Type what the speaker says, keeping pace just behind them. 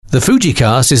The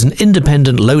Fujicast is an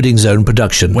independent Loading Zone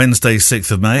production. Wednesday,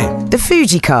 6th of May. The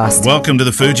Fujicast. Welcome to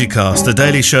the Fujicast, the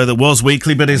daily show that was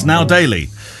weekly but is now daily.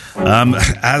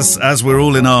 As we're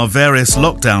all in our various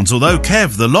lockdowns, although,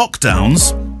 Kev, the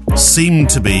lockdowns seem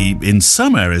to be, in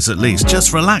some areas at least,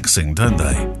 just relaxing, don't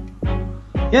they?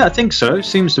 Yeah, I think so.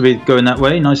 Seems to be going that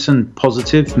way. Nice and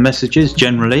positive messages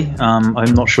generally. I'm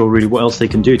not sure really what else they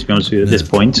can do, to be honest with you, at this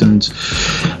point. And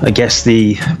I guess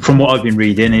from what I've been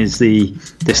reading is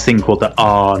this thing called the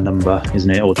R number,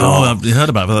 isn't it? Or I've heard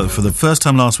about it. For the first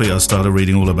time last week, I started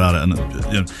reading all about it, and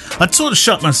I'd sort of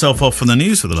shut myself off from the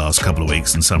news for the last couple of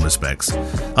weeks in some respects.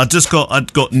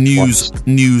 I'd got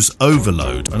news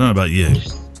overload. I don't know about you.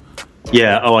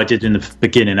 Yeah, I did in the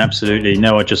beginning, absolutely.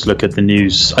 No, I just look at the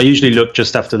news. I usually look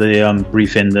just after the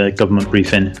briefing, the government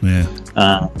briefing.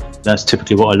 Yeah. That's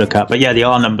typically what I look at. But yeah, the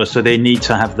R number, so they need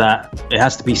to have that. It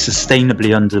has to be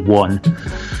sustainably under 1.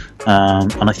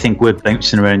 And I think we're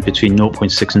bouncing around between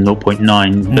 0.6 and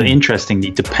 0.9. But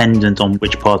interestingly, dependent on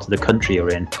which part of the country you're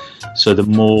in. So the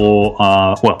more,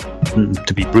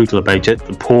 to be brutal about it,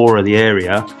 the poorer the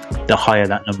area, the higher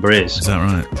that number is. Is that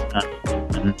right?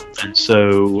 And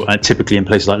so typically in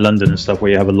places like London and stuff where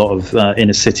you have a lot of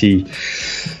inner city,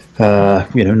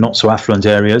 not so affluent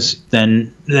areas,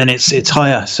 then it's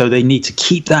higher. So they need to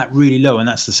keep that really low. And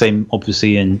that's the same,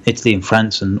 obviously, in Italy and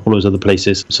France and all those other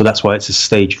places. So that's why it's a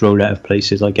staged rollout of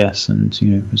places, I guess. And,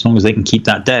 as long as they can keep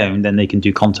that down, then they can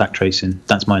do contact tracing.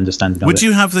 That's my understanding of it. Would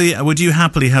you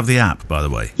happily have the app, by the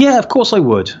way? Yeah, of course I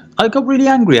would. I got really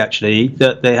angry, actually,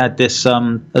 that they had this,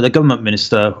 the government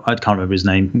minister, I can't remember his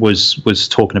name, was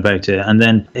talking about it. And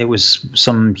then it was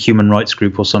some human rights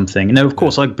group or something. Now, of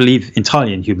course, I believe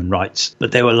entirely in human rights.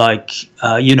 But they were like,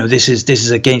 this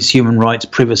is against human rights,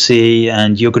 privacy,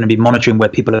 and you're going to be monitoring where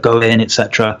people are going,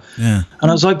 etc. Yeah. And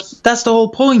I was like, that's the whole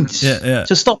point. Yeah.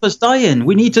 To stop us dying.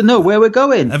 We need to know where we're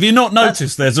going. Have you not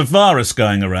noticed there's a virus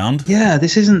going around? Yeah,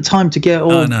 this isn't time to get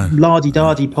all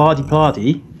lardy-dardy,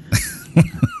 party.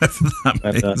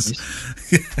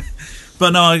 But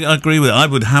no, I agree with it. I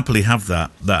would happily have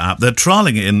that app. They're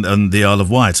trialling it in the Isle of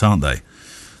Wight, aren't they?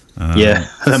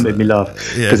 That made me laugh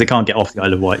because they can't get off the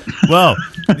Isle of Wight. Well,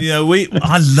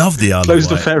 I love the Isle of Wight. Close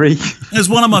the ferry. It's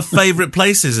one of my favourite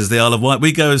places is the Isle of Wight.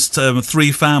 We go as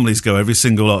 3 families go every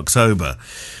single October.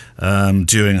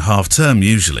 During half term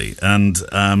usually, and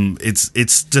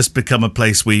it's just become a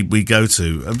place we go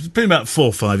to. It's been about 4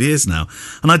 or 5 years now,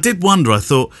 and I did wonder. I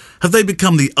thought, have they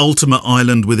become the ultimate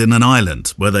island within an island,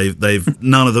 where they've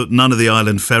none of the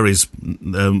island ferries,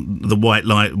 the White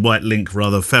Link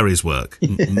ferries work?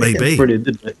 Maybe. Brilliant,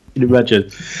 isn't it? Can you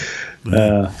imagine?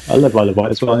 I love Isle of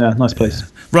Wight as well. Yeah, nice place.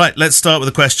 Right, let's start with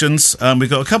the questions. We've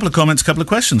got a couple of comments, a couple of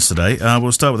questions today.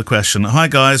 We'll start with a question. Hi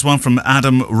guys, one from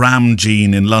Adam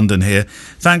Ramjean in London here.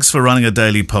 Thanks for running a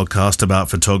daily podcast about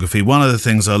photography. One of the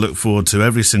things I look forward to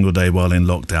every single day while in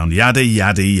lockdown. Yada,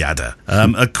 yada, yada.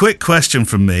 A quick question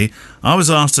from me. I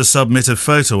was asked to submit a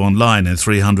photo online in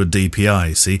 300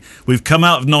 DPI. See, we've come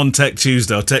out of non-tech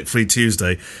Tuesday, or tech-free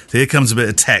Tuesday. Here comes a bit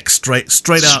of tech, straight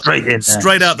out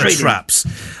the traps.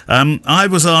 I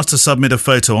was asked to submit a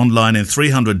photo online in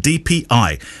 300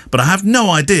 DPI, but I have no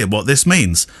idea what this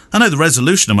means. I know the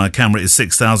resolution of my camera is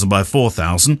 6000 by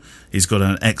 4000. He's got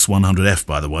an X100F,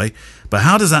 by the way. But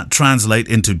how does that translate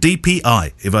into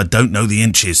DPI if I don't know the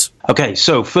inches? Okay,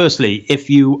 so firstly, if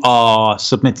you are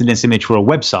submitting this image for a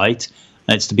website,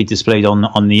 it's to be displayed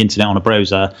on the internet on a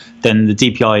browser, then the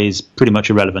DPI is pretty much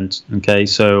irrelevant. Okay,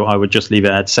 so I would just leave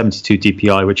it at 72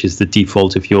 DPI, which is the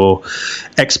default if you're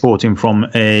exporting from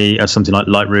something like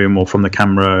Lightroom or from the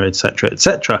camera, etc.,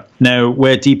 etc. Now,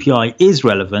 where DPI is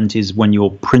relevant is when you're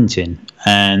printing,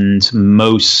 and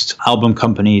most album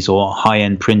companies or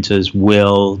high-end printers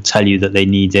will tell you that they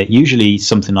need it. Usually,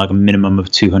 something like a minimum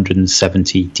of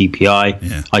 270 DPI.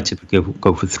 Yeah. I typically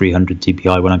go for 300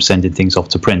 DPI when I'm sending things off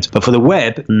to print. But for the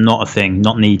web, not a thing,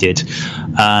 not needed.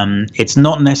 It's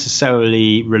not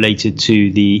necessarily related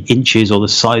to the inches or the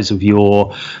size of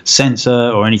your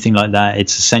sensor or anything like that.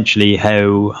 It's essentially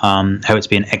how it's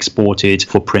being exported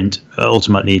for print.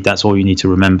 Ultimately, that's all you need to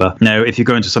remember. Now, if you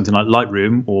go into something like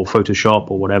Lightroom or Photoshop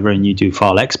or whatever and you do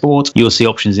file export, you'll see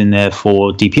options in there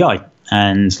for DPI.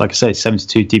 And like I say,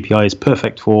 72 DPI is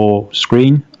perfect for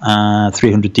screen. 300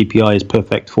 DPI is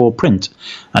perfect for print,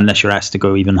 unless you're asked to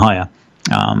go even higher.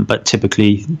 But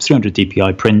typically 300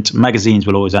 DPI print. Magazines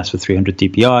will always ask for 300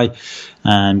 DPI,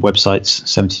 and websites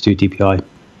 72 DPI.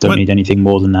 Don't need anything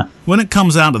more than that. When it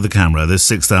comes out of the camera, there's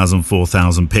 6,000,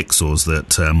 4,000 pixels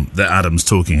that Adam's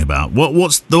talking about.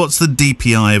 What's the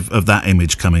DPI of that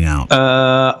image coming out?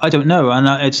 I don't know, and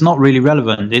it's not really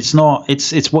relevant. It's not.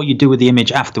 It's what you do with the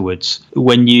image afterwards.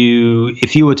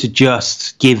 If you were to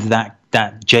just give that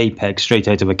JPEG straight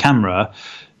out of a camera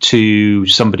to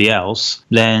somebody else,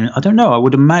 then I don't know. I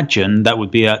would imagine that would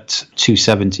be at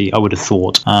 270. I would have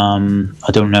thought.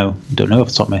 I don't know off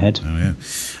the top of my head. Oh, yeah.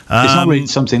 It's not really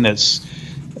something that's.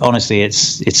 Honestly,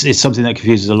 it's something that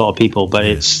confuses a lot of people. But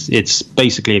it's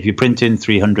basically, if you print in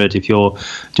 300, if you're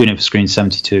doing it for screen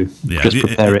 72, just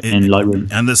prepare it in Lightroom.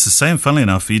 And it's the same. Funnily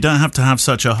enough, you don't have to have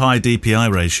such a high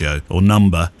DPI ratio or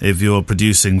number if you're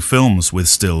producing films with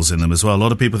stills in them as well. A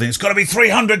lot of people think it's got to be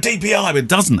 300 DPI, but it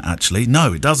doesn't actually.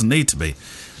 No, it doesn't need to be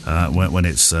when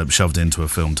it's shoved into a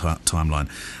film timeline.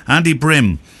 Andy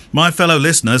Brim. My fellow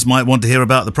listeners might want to hear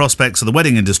about the prospects of the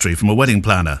wedding industry from a wedding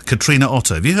planner, Katrina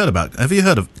Otter. Have you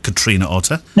heard of Katrina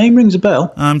Otter? Name rings a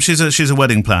bell. She's a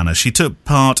wedding planner. She took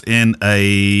part in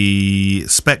a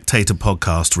Spectator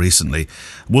podcast recently.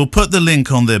 We'll put the link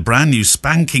on their brand new,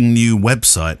 spanking new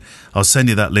website. I'll send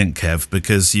you that link, Kev,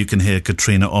 because you can hear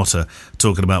Katrina Otter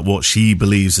talking about what she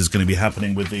believes is going to be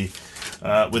happening with the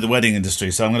wedding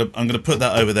industry. So I'm going to put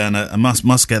that over there, and I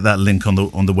must get that link on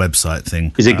the website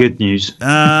thing. Is it good news?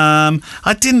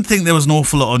 I didn't think there was an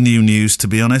awful lot of new news, to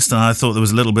be honest. I thought there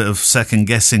was a little bit of second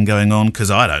guessing going on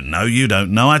because I don't know, you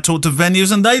don't know. I talk to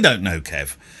venues and they don't know,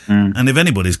 Kev. And if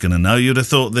anybody's going to know, you'd have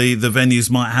thought the venues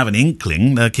might have an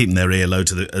inkling. They're keeping their ear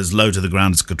as low to the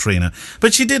ground as Katrina.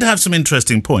 But she did have some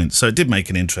interesting points, so it did make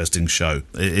an interesting show.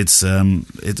 It's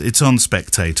on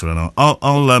Spectator, and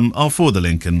I'll forward the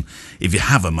link, and if you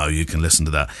have a mo, you can listen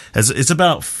to that. It's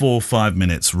about 4 or 5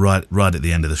 minutes right at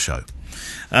the end of the show.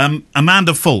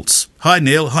 Amanda Fultz. Hi,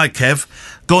 Neil. Hi, Kev.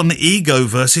 Got an ego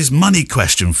versus money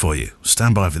question for you.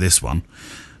 Stand by for this one.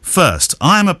 First,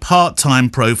 I am a part-time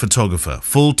pro photographer,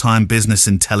 full-time business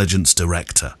intelligence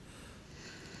director.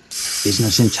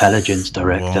 Business intelligence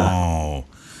director. Wow.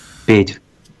 Bid.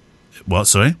 What,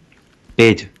 sorry?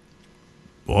 Bid.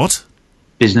 What?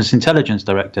 Business intelligence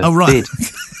director. Oh, right. Bid.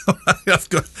 I've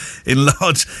got in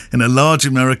a large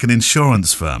American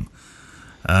insurance firm.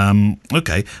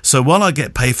 Okay, so while I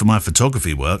get paid for my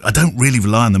photography work, I don't really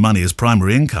rely on the money as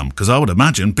primary income, because I would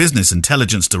imagine business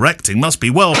intelligence directing must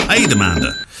be well paid,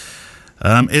 Amanda.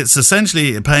 It's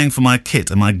essentially paying for my kit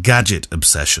and my gadget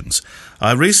obsessions.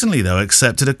 I recently, though,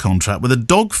 accepted a contract with a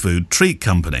dog food treat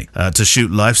company to shoot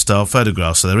lifestyle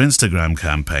photographs for their Instagram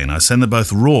campaign. I send them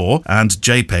both RAW and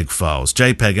JPEG files.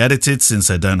 JPEG edited, since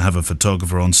they don't have a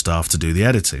photographer on staff to do the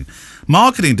editing.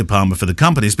 Marketing department for the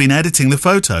company has been editing the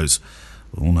photos.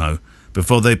 Oh no,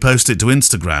 before they post it to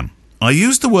Instagram. I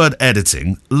use the word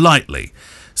editing lightly,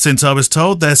 since I was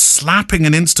told they're slapping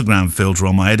an Instagram filter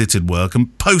on my edited work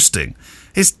and posting.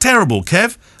 It's terrible,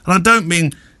 Kev, and I don't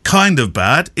mean kind of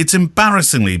bad, it's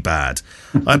embarrassingly bad.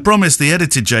 I promise the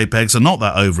edited JPEGs are not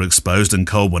that overexposed and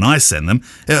cold when I send them.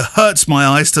 It hurts my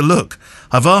eyes to look.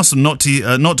 I've asked them not to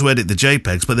edit the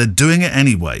JPEGs, but they're doing it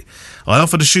anyway. I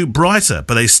offer to shoot brighter,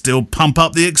 but they still pump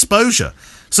up the exposure.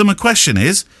 So my question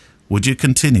is, would you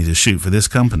continue to shoot for this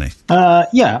company?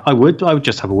 Yeah, I would. I would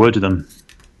just have a word with them.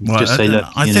 Well, just say, look,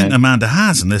 I think Amanda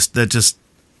has, and they're just...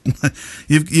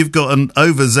 you've got an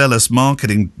overzealous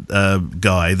marketing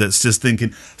guy that's just thinking,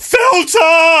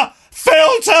 filter!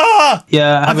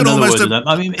 Yeah, have another word with them.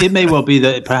 I mean, it may well be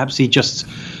that perhaps he just...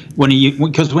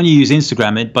 Because when you use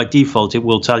Instagram, by default, it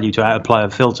will tell you to apply a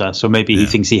filter. So maybe he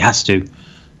thinks he has to.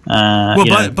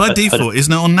 By default,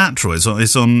 isn't it on natural?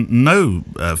 It's on no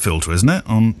filter, isn't it?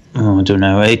 I don't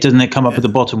know. Doesn't it come up at the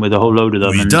bottom with a whole load of them?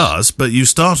 Well, it does, but you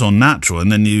start on natural,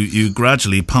 and then you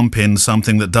gradually pump in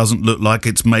something that doesn't look like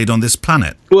it's made on this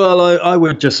planet. Well, I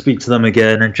would just speak to them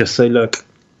again and just say, look,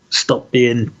 don't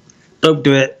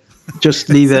do it. Just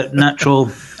leave it natural.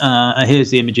 Here's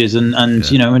the images, and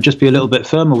just be a little bit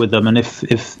firmer with them. And if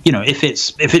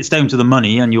it's down to the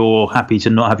money and you're happy to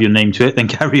not have your name to it, then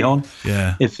carry on.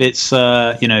 Yeah. If it's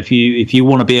if you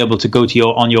want to be able to go to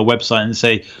your website and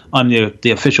say I'm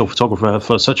the official photographer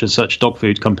for such and such dog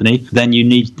food company, then you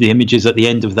need the images at the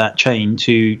end of that chain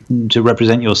to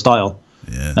represent your style.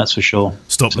 Yeah, that's for sure.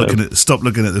 Stop looking at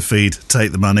the feed.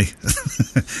 Take the money.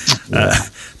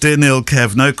 Dear Neil,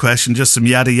 Kev, no question, just some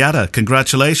yada yada.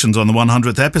 Congratulations on the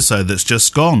 100th episode that's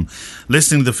just gone.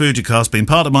 Listening to the Fujicast has been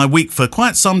part of my week for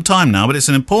quite some time now, but it's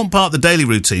an important part of the daily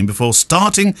routine before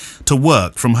starting to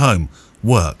work from home.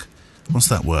 Work. What's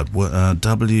that word?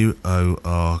 W-O-R-K.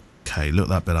 Look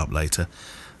that bit up later.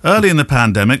 Early in the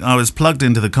pandemic, I was plugged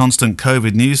into the constant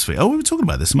COVID newsfeed. Oh, we were talking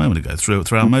about this a moment ago,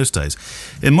 throughout most days.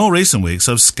 In more recent weeks,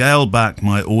 I've scaled back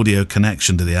my audio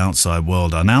connection to the outside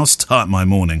world. I now start my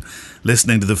morning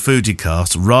listening to the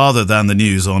Fujicast rather than the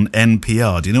news on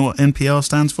NPR. Do you know what NPR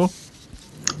stands for?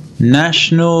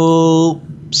 National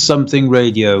something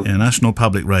radio. Yeah, National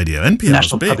Public Radio. NPR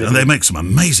is big, and they make some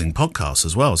amazing podcasts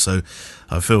as well. So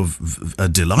I feel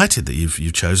delighted that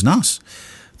you've chosen us.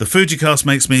 The Fujicast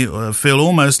makes me feel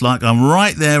almost like I'm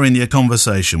right there in your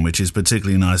conversation, which is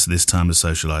particularly nice at this time of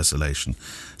social isolation.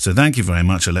 So thank you very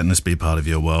much for letting us be part of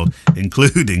your world,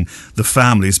 including the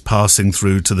families passing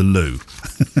through to the loo.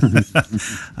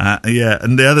 Yeah,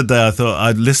 and the other day I thought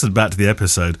I'd listened back to the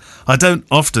episode. I don't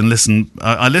often listen.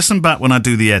 I listen back when I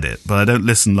do the edit, but I don't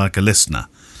listen like a listener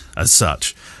as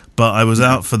such. But I was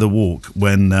out for the walk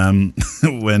when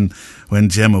when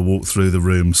Gemma walked through the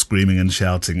room screaming and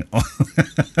shouting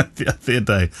the other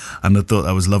day, and I thought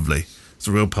that was lovely. It's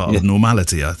a real part of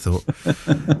normality, I thought.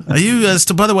 Are you,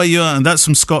 by the way, and that's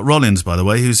from Scott Rollins, by the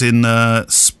way, who's in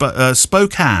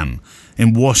Spokane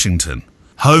in Washington,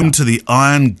 home to the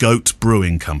Iron Goat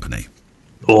Brewing Company.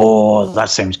 Oh, that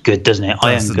sounds good, doesn't it?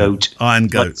 Iron Goat. Iron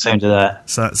Goat. Like the sound of that.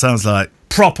 So it sounds like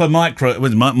proper micro.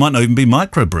 It might not even be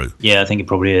microbrew. Yeah, I think it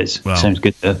probably is. Well, sounds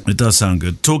good though. It does sound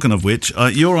good. Talking of which,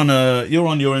 you're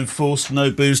on your enforced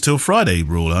no booze till Friday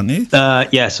rule, aren't you?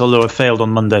 Yes, although I failed on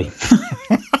Monday.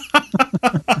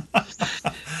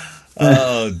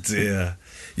 Oh dear.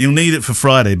 You'll need it for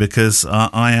Friday because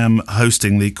I am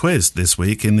hosting the quiz this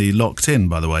week in the Locked In,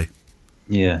 by the way.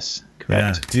 Yes,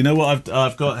 correct. Yeah. Do you know what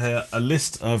I've got here? A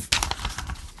list of.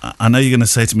 I know you're going to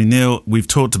say to me, Neil, we've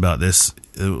talked about this.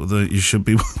 That you should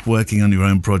be working on your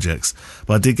own projects,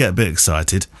 but I did get a bit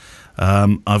excited.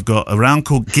 I've got a round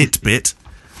called Gitbit,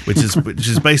 which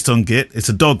is based on Git. It's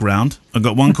a dog round. I've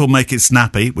got one called Make It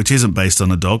Snappy, which isn't based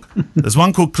on a dog. There's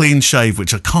one called Clean Shave,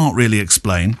 which I can't really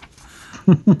explain.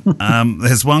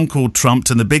 There's one called Trumped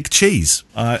and the Big Cheese.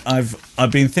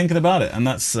 I've been thinking about it, and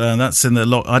that's in the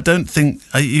lock. I don't think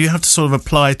you have to sort of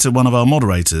apply to one of our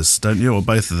moderators, don't you, or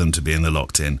both of them to be in the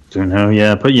Locked In? Don't know.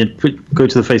 Yeah, go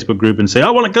to the Facebook group and say I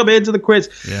want to come into the quiz.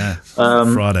 Yeah,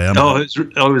 Friday.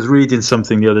 I was reading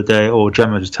something the other day, or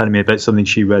Gemma was telling me about something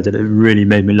she read, and it really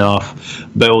made me laugh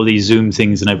about all these Zoom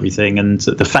things and everything, and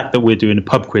the fact that we're doing a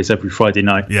pub quiz every Friday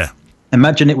night. Yeah,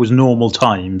 imagine it was normal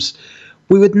times.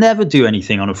 We would never do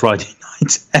anything on a Friday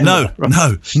night. Ever,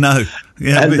 No.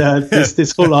 Yeah, and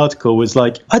this whole article was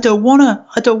like, I don't want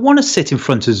to sit in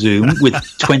front of Zoom with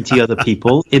 20 other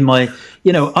people in my,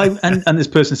 and this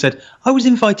person said, I was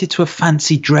invited to a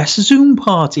fancy dress Zoom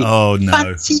party. Oh no,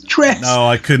 fancy dress. No,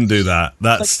 I couldn't do that.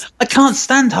 That's I can't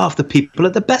stand half the people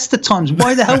at the best of times.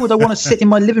 Why the hell would I want to sit in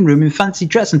my living room in fancy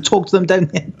dress and talk to them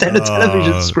down a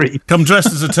television screen? Come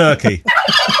dressed as a turkey.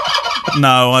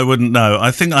 No, I wouldn't know.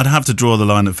 I think I'd have to draw the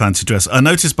line at fancy dress. I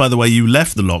noticed, by the way, you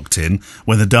left the Locked In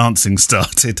when the dancing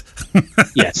started.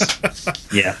 Yes.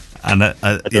 Yeah. And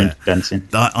dancing.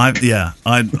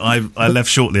 I left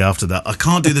shortly after that. I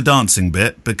can't do the dancing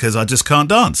bit because I just can't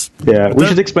dance. Yeah, we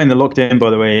should explain the Locked In, by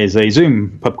the way, is a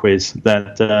Zoom pub quiz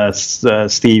that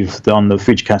Steve on the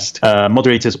Fujicast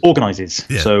moderators organises.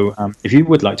 Yeah. So if you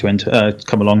would like to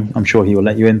come along, I'm sure he will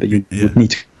let you in, but you would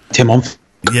need to get him on.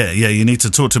 Yeah, you need to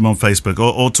talk to him on Facebook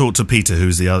or talk to Peter,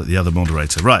 who's the other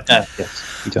moderator. Right. Yes.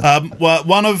 Peter. Well,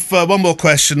 one more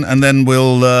question, and then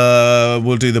we'll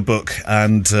do the book,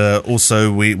 and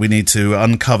also we need to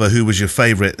uncover who was your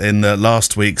favourite in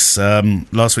last week's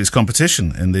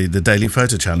competition in the Daily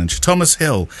Photo Challenge. Thomas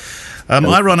Hill.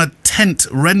 I run a tent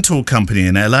rental company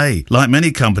in LA. Like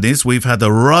many companies, we've had the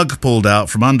rug pulled out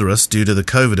from under us due to the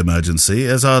COVID emergency.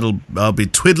 As I'll be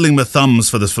twiddling my thumbs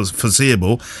for the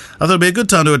foreseeable, I thought it'd be a good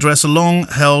time to address a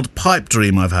long-held pipe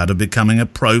dream I've had of becoming a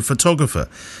pro photographer.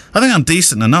 I think I'm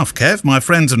decent enough, Kev. My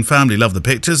friends and family love the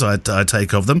pictures I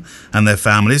take of them and their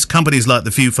families. Companies like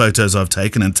the few photos I've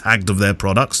taken and tagged of their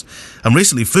products. And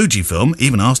recently Fujifilm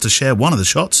even asked to share one of the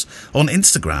shots on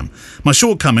Instagram. My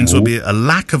shortcomings would be a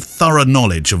lack of thorough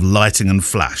knowledge of lighting and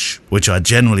flash, which I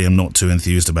generally am not too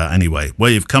enthused about anyway.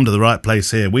 Well, you've come to the right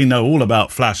place here. We know all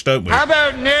about flash, don't we? How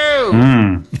about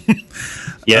new?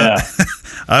 Yeah.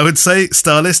 I would say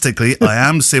stylistically, I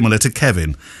am similar to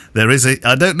Kevin.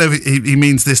 I don't know if he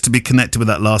means this to be connected with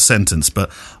that last sentence,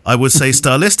 but I would say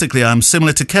stylistically, I'm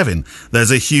similar to Kevin.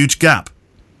 There's a huge gap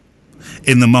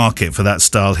in the market for that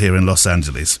style here in Los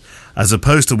Angeles. As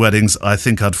opposed to weddings, I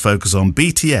think I'd focus on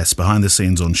BTS, behind the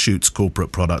scenes on shoots,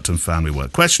 corporate product and family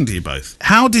work. Question to you both.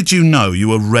 How did you know you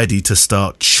were ready to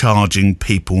start charging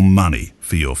people money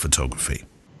for your photography?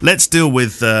 let's deal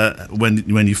with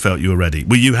when you felt you were ready.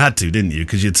 Well, you had to, didn't you?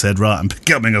 Because you'd said, right, I'm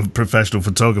becoming a professional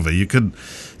photographer. You couldn't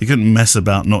mess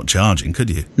about not charging, could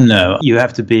you? No, you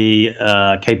have to be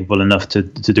capable enough to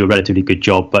do a relatively good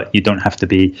job, but you don't have to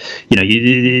be,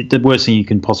 the worst thing you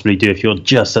can possibly do if you're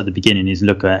just at the beginning is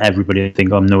look at everybody and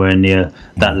think, I'm nowhere near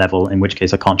that level, in which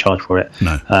case I can't charge for it.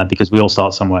 No. Because we all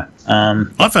start somewhere.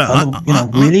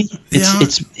 Really?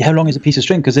 It's how long is a piece of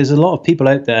string? Because there's a lot of people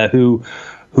out there who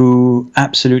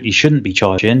absolutely shouldn't be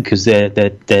charging because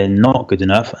they're not good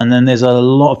enough, and then there's a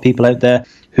lot of people out there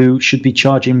who should be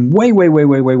charging way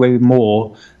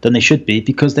more than they should be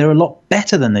because they're a lot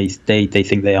better than they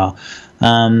think they are.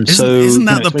 Isn't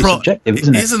that the problem?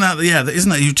 Isn't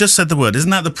it? You just said the word. Isn't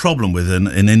that the problem with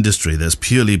an industry that's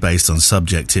purely based on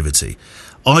subjectivity?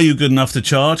 Are you good enough to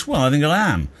charge? Well, I think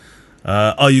I am.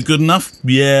 Are you good enough?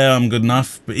 Yeah, I'm good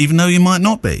enough. But even though you might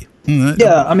not be.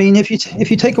 Yeah, I mean, if you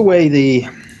take away the,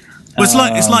 well,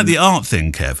 it's like the art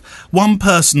thing, Kev. One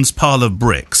person's pile of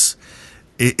bricks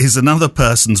is another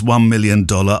person's $1 million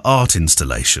art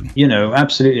installation.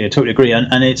 Absolutely, I totally agree.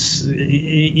 And it's,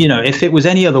 if it was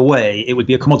any other way, it would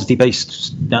be a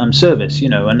commodity-based service,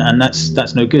 and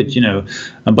that's no good,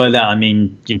 And by that I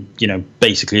mean,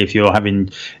 basically, if you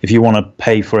want to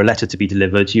pay for a letter to be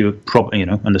delivered, you probably,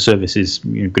 and the service is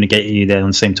going to get you there on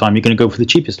the same time, you're going to go for the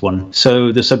cheapest one.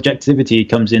 So the subjectivity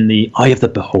comes in the eye of the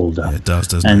beholder. Yeah, it does,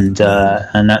 doesn't it?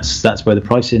 And that's where the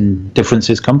pricing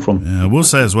differences come from. Yeah, I will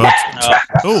say as well.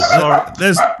 Sorry.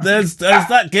 There's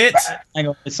that Git. Hang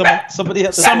on, is somebody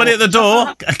at the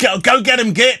door. Go get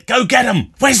him, Git. Go get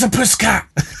him. Where's the pusscat?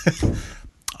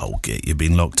 Oh, Git, you've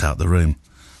been locked out the room.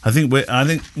 I think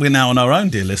we're now on our own,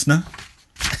 dear listener.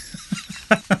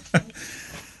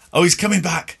 Oh, he's coming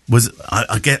back.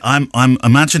 I'm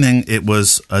imagining it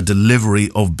was a delivery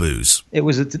of booze. It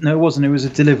wasn't. It was a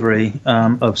delivery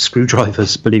of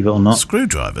screwdrivers. Believe it or not.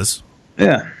 Screwdrivers.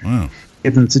 Yeah. Wow.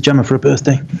 Give them to Gemma for a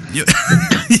birthday. You're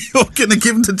going to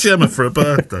give them to Gemma for a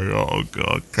birthday? Oh,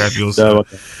 God.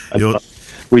 Kev,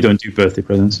 we don't do birthday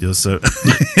presents. You're so...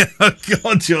 Oh,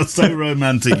 God, you're so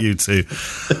romantic, you two.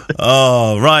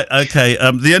 Oh, right, okay.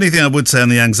 The only thing I would say on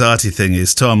the anxiety thing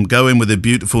is, Tom, go in with a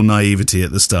beautiful naivety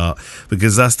at the start,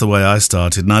 because that's the way I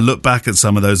started. And I look back at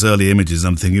some of those early images,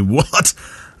 I'm thinking, what?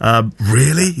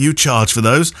 Really? You charged for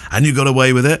those and you got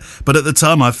away with it? But at the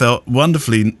time I felt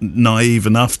wonderfully naive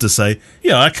enough to say,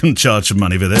 yeah, I can charge some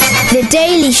money for this. The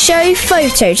Daily Show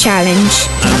Photo Challenge.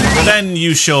 And then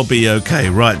you shall be okay.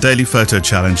 Right, Daily Photo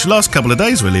Challenge. Last couple of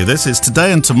days really of this. It's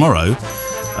today and tomorrow.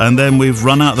 And then we've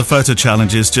run out the photo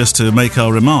challenges just to make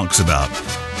our remarks about.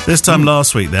 This time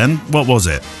last week then, what was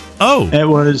it? Oh. It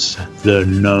was the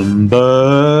number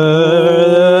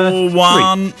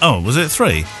 1. Oh, was it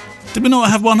 3? Did we not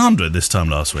have 100 this time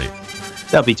last week?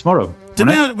 That'll be tomorrow.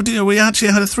 We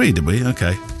actually had a 3, did we?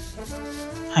 Okay.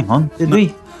 Hang on, did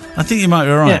we? I think you might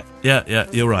be right. Yeah,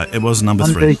 you're right. It was number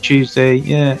 3. Monday, Tuesday,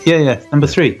 yeah. Number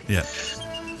 3. Yeah.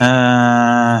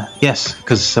 Yes,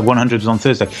 because 100 was on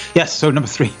Thursday. Yes, so number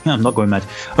 3. I'm not going mad.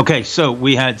 Okay, so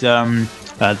we had the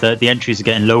entries are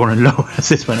getting lower and lower as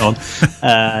this went on,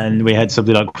 and we had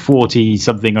something like 40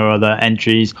 something or other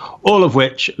entries, all of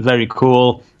which very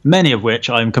cool. Many of which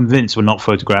I'm convinced were not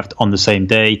photographed on the same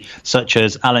day, such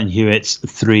as Alan Hewitt's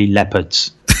 3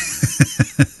 leopards.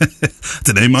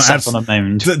 Does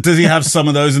he have some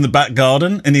of those in the back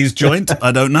garden in his joint?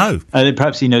 I don't know.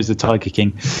 Perhaps he knows the Tiger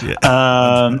King.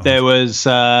 Yeah. There was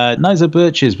Nigel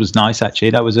Birch's was nice actually.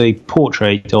 That was a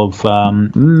portrait of I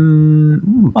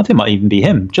think it might even be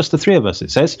him. Just the 3 of us,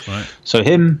 it says. Right. So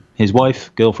him, his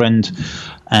wife, girlfriend,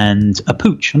 and a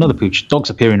pooch, another pooch. Dogs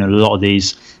appearing in a lot of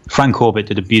these. Fran Corbett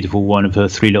did a beautiful one of her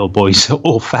 3 little boys,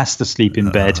 all fast asleep in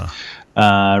bed.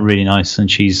 Really nice,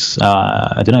 and she's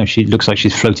I don't know, she looks like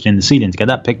she's floated in the ceiling to get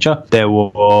that picture. There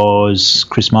was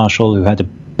Chris Marshall, who had a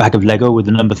bag of Lego with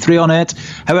the number 3 on it.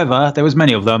 However, there was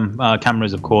many of them,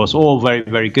 cameras of course, all very,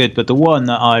 very good, but the one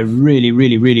that I really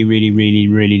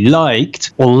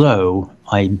liked, although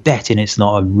I'm betting it's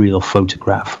not a real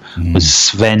photograph, was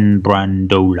Sven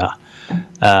Brandola,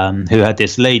 who had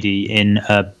this lady in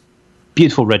a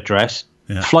beautiful red dress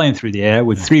flying through the air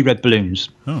with 3 red balloons.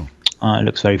 Oh. It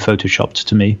looks very photoshopped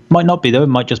to me. Might not be though. It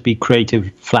might just be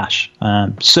creative flash.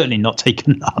 Certainly not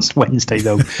taken last Wednesday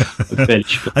though. Do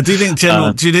you think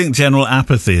general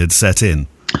apathy had set in?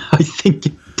 I think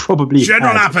it probably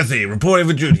general had. Apathy reporting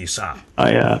for duty, sir.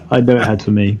 I know it had for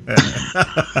me.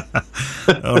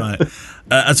 All right.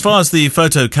 As far as the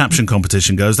photo caption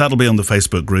competition goes, that'll be on the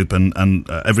Facebook group, and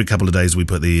every couple of days we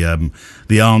put the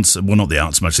answer, well, not the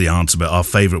answer, much the answer, but our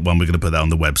favourite one, we're going to put that on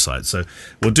the website. So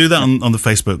we'll do that on the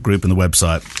Facebook group and the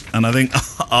website. And I think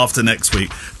after next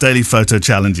week, daily photo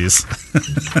challenges,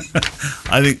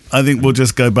 I think we'll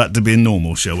just go back to being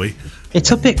normal, shall we?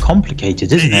 It's a bit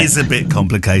complicated, isn't it? It is a bit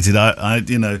complicated, But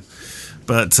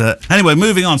anyway,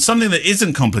 moving on. Something that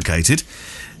isn't complicated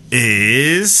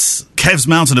is Kev's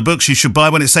Mountain, a book you should buy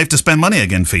when it's safe to spend money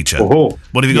again feature. Oh,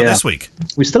 what have you got this week?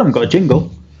 We still haven't got a jingle.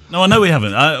 No, I know we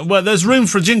haven't. Well, there's room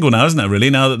for a jingle now, isn't there, really,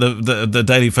 now that the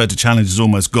Daily Photo Challenge is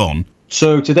almost gone?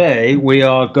 So today we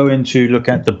are going to look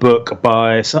at the book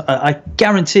by, I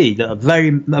guarantee that a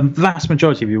vast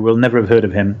majority of you will never have heard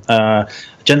of him, a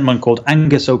gentleman called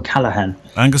Angus O'Callaghan.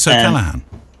 Angus O'Callaghan?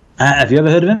 Have you ever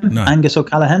heard of him? No. Angus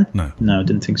O'Callaghan? No, I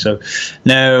didn't think so.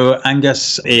 No,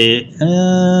 Angus,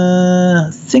 I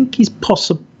think he's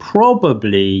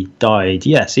probably died.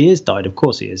 Yes, he is died. Of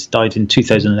course he is. Died in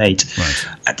 2008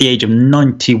 at the age of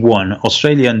 91.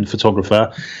 Australian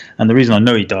photographer. And the reason I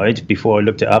know he died, before I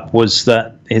looked it up, was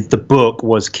that the book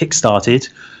was kickstarted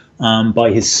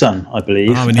by his son, I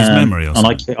believe. Oh, in his memory or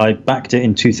something. And I backed it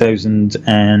in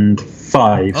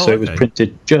 2005, so it was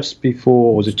printed just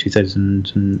before, or was it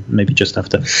 2000, and maybe just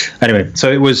after? Anyway,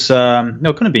 so it was, it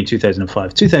couldn't have been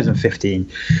 2005, 2015.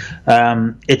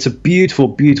 It's a beautiful,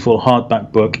 beautiful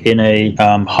hardback book in a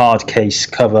hard case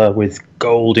cover with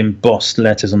gold embossed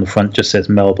letters on the front, just says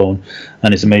Melbourne,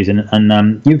 and it's amazing. And I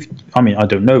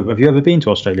don't know, have you ever been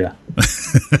to Australia?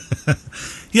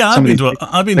 Yeah, I've been to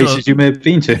places you may have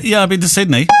been to. Yeah, I've been to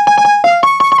Sydney.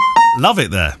 Love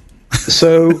it there.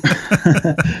 So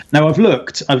now I've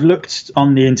looked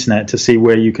on the internet to see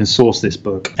where you can source this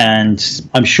book, and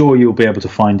I'm sure you'll be able to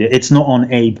find it. It's not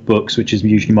on Abe Books, which is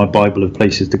usually my Bible of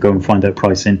places to go and find out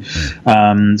pricing.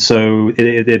 So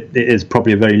it is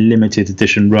probably a very limited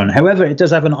edition run. However, it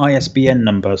does have an ISBN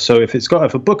number. So if a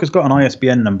book has got an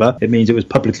ISBN number, it means it was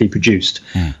publicly produced.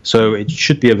 So it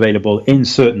should be available in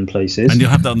certain places. And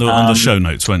you'll have that on the show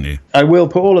notes, won't you? I will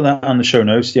put all of that on the show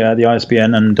notes. Yeah, the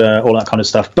ISBN and all that kind of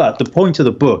stuff. But the point of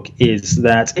the book is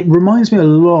that it reminds me a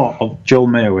lot of Joel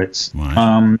Meyerowitz,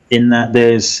 in that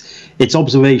it's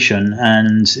observation,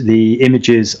 and the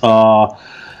images are,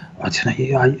 I don't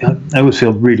know, I always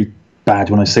feel really bad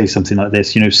when I say something like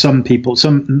this. Some people,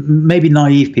 maybe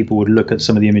naive people would look at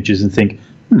some of the images and think,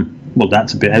 well,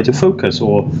 that's a bit out of focus,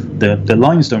 or the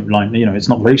lines don't line, it's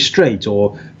not very straight,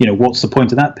 or, what's the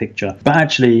point of that picture? But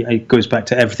actually, it goes back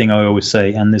to everything I always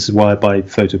say, and this is why I buy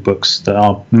photo books that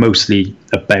are mostly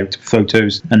about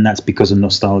photos, and that's because of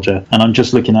nostalgia. And I'm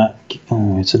just looking at,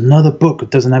 it's another book that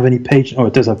doesing have any page,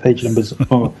 it does have page numbers.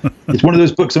 It's one of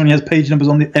those books that only has page numbers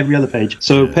on every other page.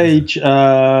 So page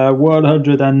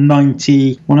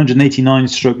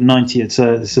 189/90, it's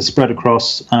a spread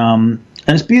across, and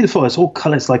it's beautiful. It's all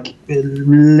colours like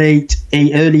early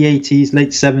 80s, late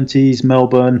 70s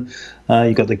Melbourne.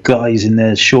 You've got the guys in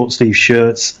their short sleeve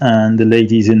shirts and the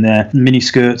ladies in their mini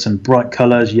skirts and bright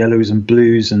colours, yellows and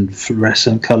blues and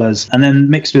fluorescent colours. And then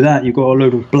mixed with that, you've got a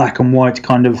load of black and white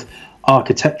kind of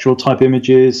architectural type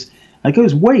images. It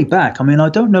goes way back. I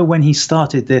don't know when he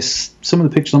started this. Some of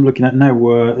the pictures I'm looking at now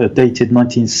were dated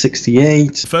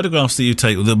 1968. Photographs that you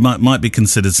take that might be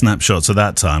considered snapshots of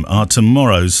that time are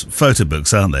tomorrow's photo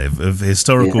books, aren't they? Of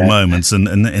historical moments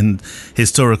and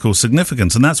historical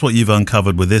significance. And that's what you've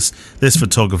uncovered with this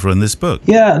photographer in this book.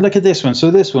 Yeah, look at this one. So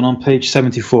this one on page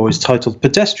 74 is titled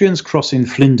Pedestrians Crossing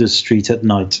Flinders Street at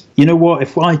Night. You know what?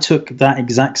 If I took that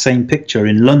exact same picture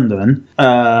in London,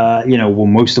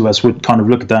 most of us would kind of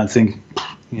look at that and think,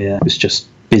 yeah, it's just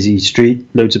busy street,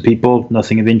 loads of people,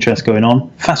 nothing of interest going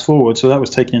on. Fast forward, so that was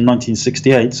taken in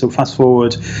 1968. So fast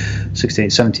forward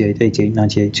 68, 78, 88,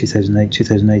 98, 2008,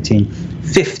 2018,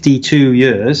 52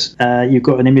 years, you've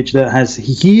got an image that has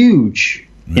huge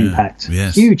impact.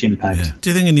 Yes. Huge impact. Yeah.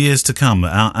 Do you think in the years to come,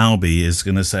 Albie is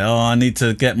going to say, I need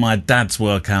to get my dad's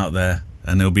work out there?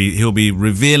 And he'll be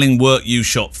revealing work you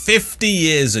shot 50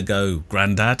 years ago,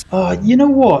 Grandad. You know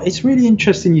what? It's really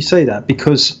interesting you say that,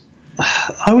 because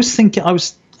I was thinking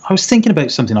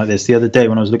about something like this the other day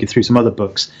when I was looking through some other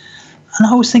books, and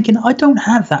I was thinking, I don't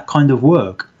have that kind of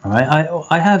work. Right?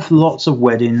 I have lots of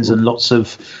weddings and lots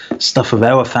of stuff of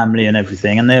our family and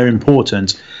everything, and they're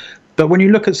important. But when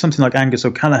you look at something like Angus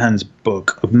O'Callaghan's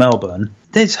book of Melbourne,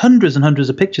 there's hundreds and hundreds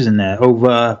of pictures in there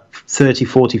over 30,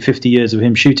 40, 50 years of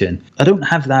him shooting. I don't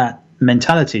have that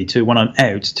mentality to, when I'm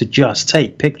out, to just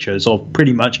take pictures of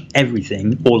pretty much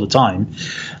everything all the time.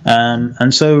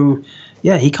 And so,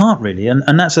 yeah, he can't really.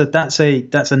 And that's a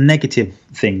negative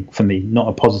thing for me, not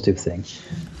a positive thing.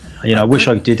 I wish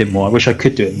I did it more. I wish I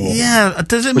could do it more. Yeah,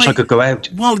 does it? Wish I could go out.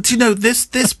 Well, do you know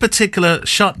this particular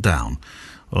shutdown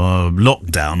or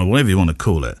lockdown or whatever you want to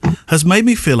call it has made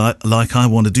me feel like I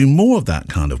want to do more of that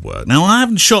kind of work. Now, I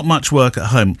haven't shot much work at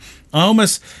home.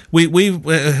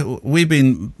 We've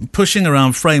been pushing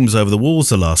around frames over the walls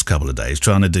the last couple of days,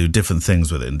 trying to do different things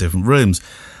with it in different rooms.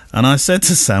 And I said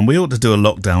to Sam, we ought to do a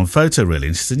lockdown photo, really.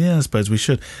 And she said, yeah, I suppose we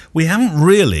should. We haven't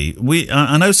really.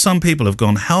 I know some people have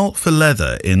gone hell for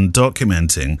leather in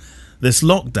documenting this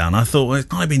lockdown. I thought, well, it's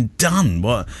not been done.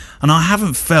 What? And I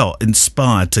haven't felt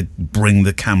inspired to bring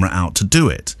the camera out to do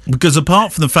it. Because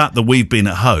apart from the fact that we've been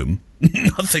at home,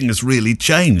 nothing has really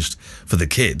changed for the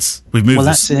kids. We've moved. Well,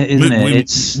 that's it, isn't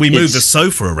it? We moved the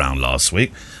sofa around last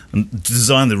week and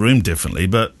designed the room differently,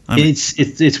 but I mean,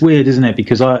 it's weird, isn't it?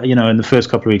 Because in the first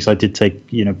couple of weeks I did take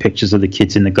pictures of the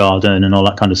kids in the garden and all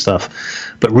that kind of stuff.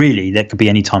 But really, that could be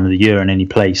any time of the year and any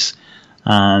place.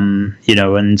 And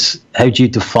how do you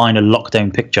define a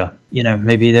lockdown picture?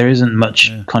 Maybe there isn't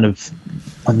much kind of,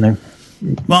 I don't know.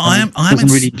 Well, I am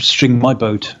doesn't really string my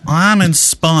boat. I am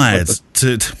inspired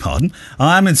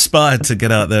I am inspired to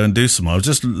get out there and do some more. I was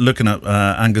just looking at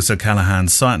Angus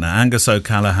O'Callaghan's site now,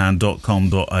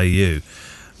 angusocallaghan.com.au,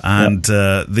 and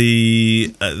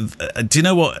do you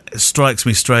know what strikes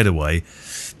me straight away?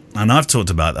 And I talked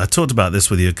about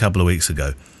this with you a couple of weeks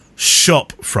ago.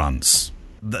 Shop fronts,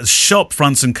 shop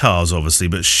fronts and cars, obviously,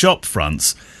 but shop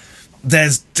fronts.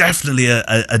 There's definitely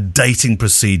a dating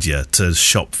procedure to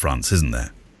shop fronts, isn't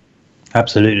there?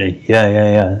 Absolutely,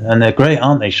 yeah. And they're great,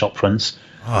 aren't they, shop fronts?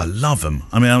 Oh, I love them.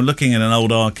 I mean, I'm looking at an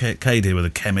old arcade here with a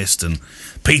chemist and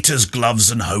Peter's gloves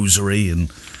and hosiery,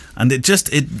 and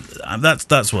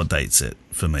that's what dates it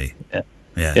for me.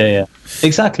 Yeah.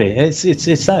 Exactly. It's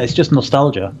that. It's just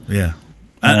nostalgia. Yeah.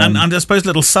 And I suppose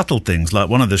little subtle things like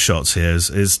one of the shots here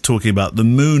is talking about the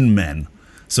Moon Men.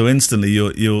 So instantly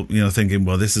you're thinking,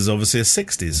 well, this is obviously a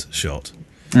 60s shot.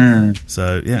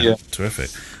 So yeah, terrific.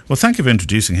 Well, thank you for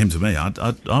introducing him to me.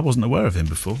 I wasn't aware of him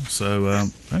before, so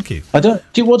thank you.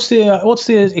 What's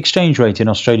the exchange rate in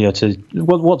Australia to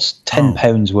what's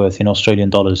 £10 worth in Australian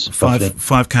dollars?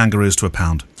 Five kangaroos to a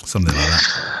pound, something like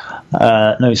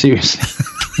that. No, seriously.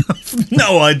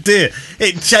 No idea.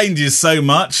 It changes so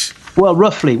much. Well,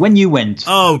 roughly, when you went...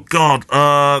 Oh, God,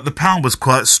 the pound was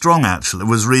quite strong, actually. It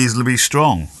was reasonably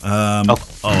strong. I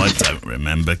don't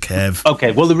remember, Kev.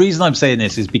 Okay, well, the reason I'm saying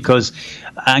this is because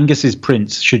Angus's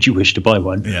prints, should you wish to buy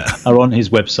one, are on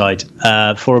his website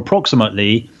for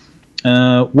approximately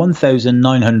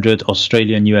 1,900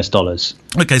 Australian US dollars.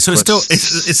 Okay, so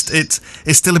it's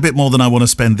still a bit more than I want to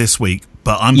spend this week,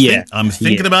 but I'm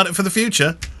thinking about it for the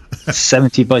future.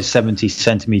 70 by 70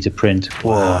 centimetre print.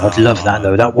 Whoa, I'd love that,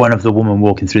 though. That one of the woman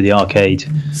walking through the arcade.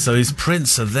 So his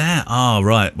prints are there.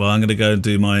 Right. Well, I'm going to go and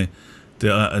do my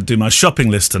shopping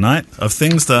list tonight of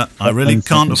things that I really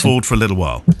can't afford for a little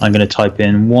while. I'm going to type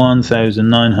in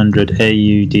 1,900 AUD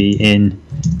in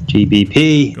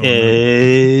GBP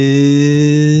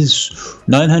is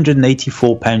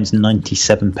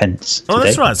 £984.97 Oh,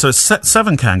 that's right. So it's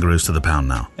 7 kangaroos to the pound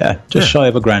now. Yeah, shy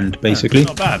of £1,000, basically.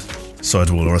 Not bad. Sorry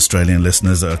to all our Australian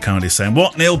listeners that are currently saying,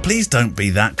 what, Neil, please don't be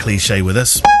that cliche with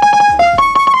us.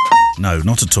 No,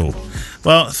 not at all.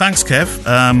 Well, thanks, Kev.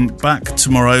 Back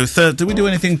tomorrow. Do we do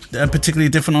anything particularly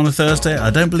different on a Thursday?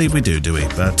 I don't believe we do we?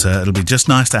 But it'll be just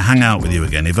nice to hang out with you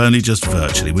again, if only just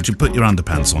virtually. Would you put your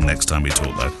underpants on next time we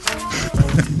talk, though?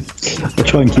 I'll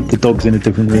try and keep the dogs in a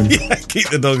different room. Yeah, keep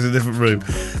the dogs in a different room.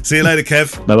 See you later,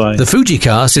 Kev. Bye-bye. The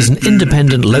Fujicast is an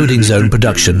independent Loading Zone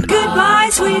production. Goodbye,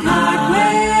 sweetheart.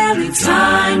 Well, it's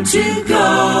time to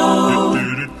go.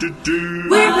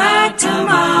 We're back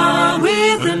tomorrow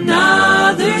with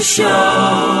another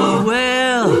show.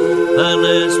 Well,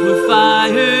 unless we're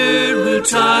fired, we'll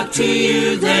talk to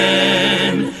you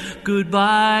then.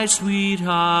 Goodbye,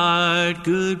 sweetheart.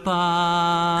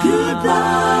 Goodbye.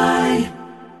 Goodbye.